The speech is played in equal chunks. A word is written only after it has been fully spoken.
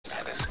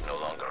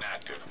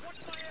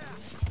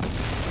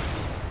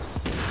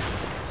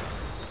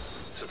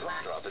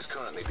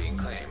currently being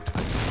claimed.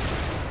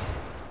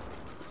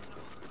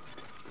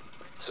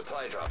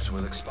 Supply drops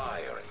will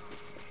expire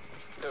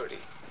in 30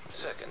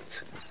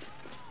 seconds.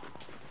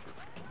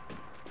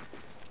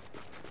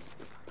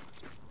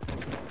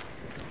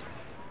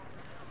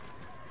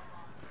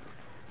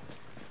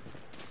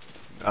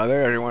 Oh, they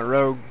already went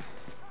rogue.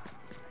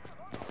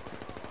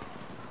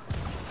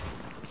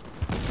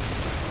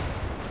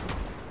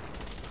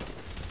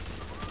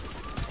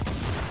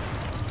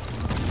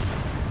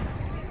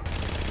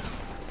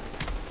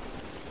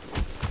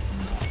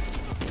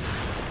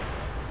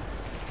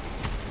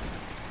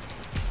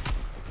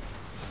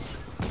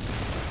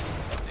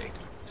 Update.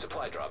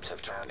 Supply drops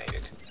have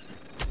terminated.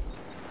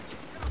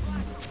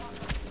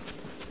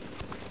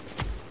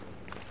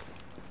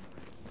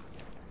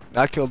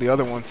 I killed the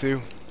other one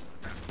too.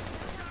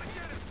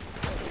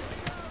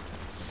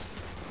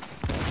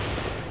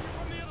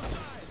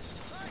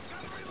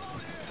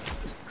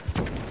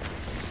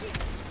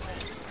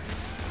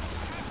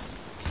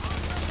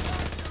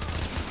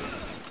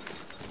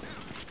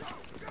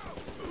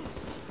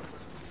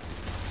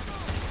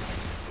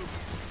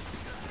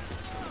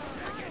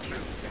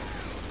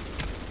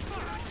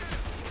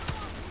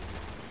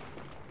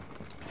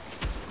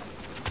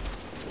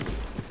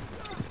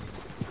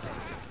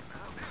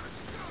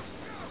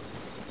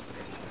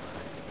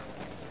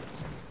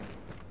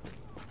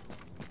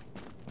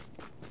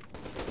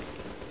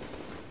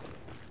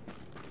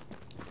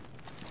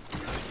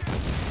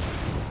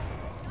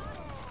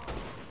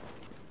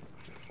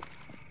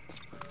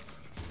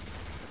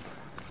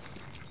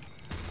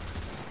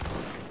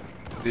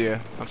 Yeah,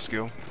 I'm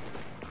skill.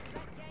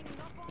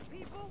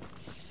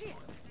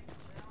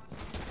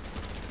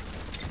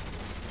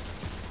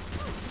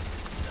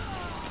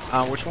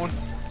 Which one?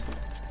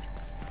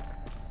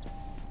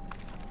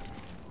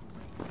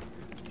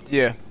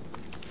 Yeah.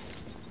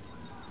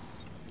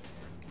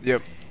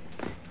 Yep.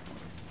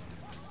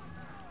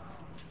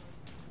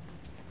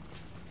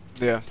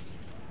 Yeah.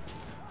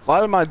 A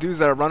lot of my dudes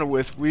that I run it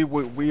with, we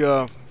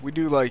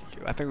do like,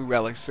 I think we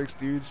got like 6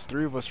 dudes.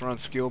 3 of us run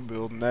skill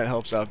build, and that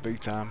helps out big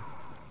time.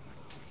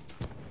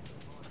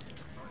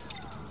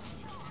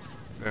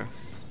 Yeah.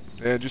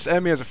 Yeah, just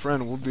add me as a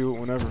friend. We'll do it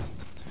whenever.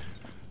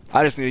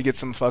 I just need to get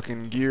some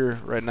fucking gear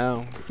right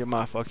now. Get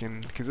my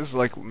fucking, cause this is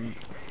like. Alright.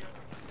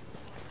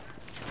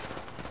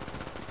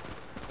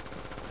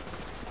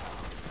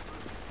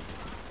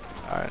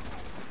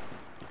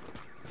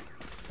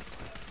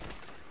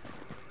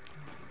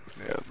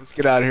 Yeah, let's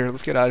get out of here.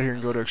 Let's get out of here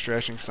and go to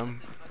extraction. Cause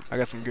I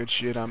got some good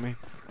shit on me.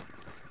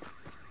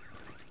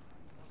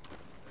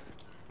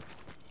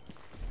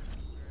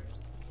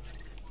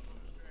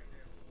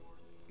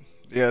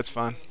 Yeah, it's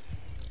fine.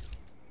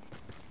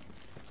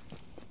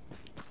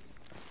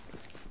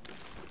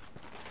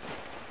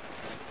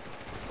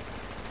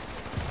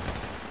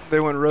 They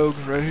went rogue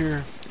right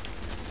here.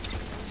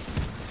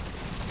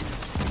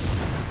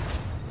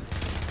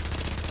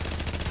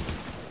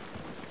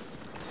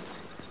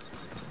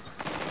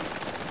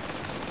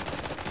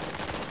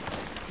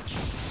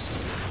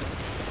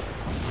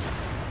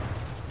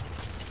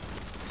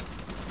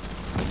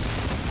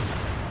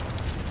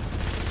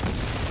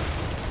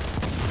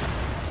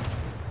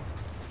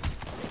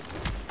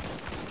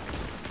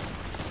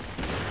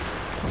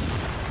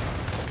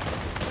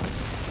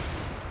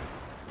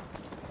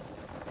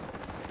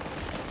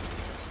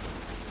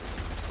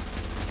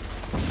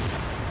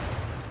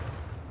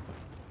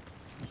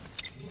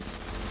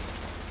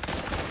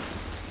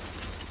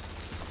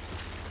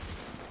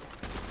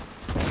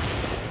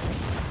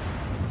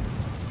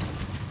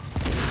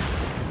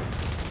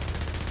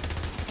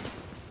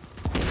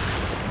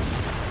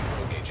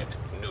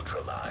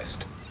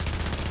 Neutralized.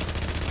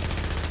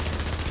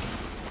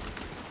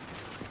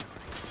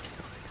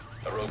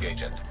 A rogue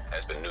agent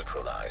has been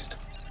neutralized.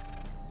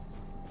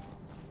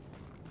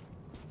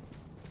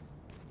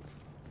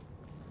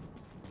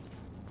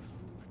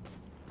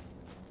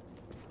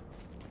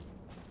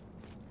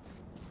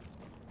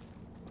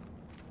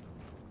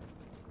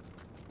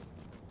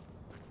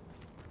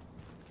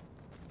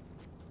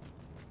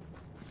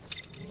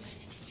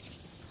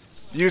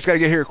 You just gotta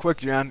get here quick,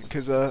 John,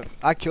 cause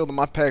I killed him.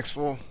 My pack's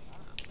full.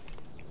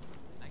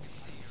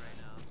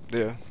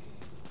 Yeah.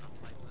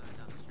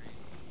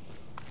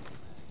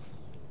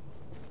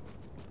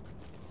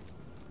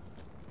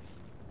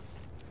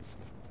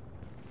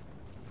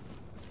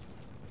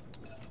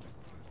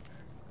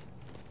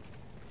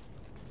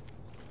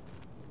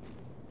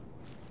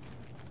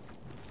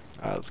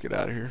 Alright, let's get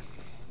out of here.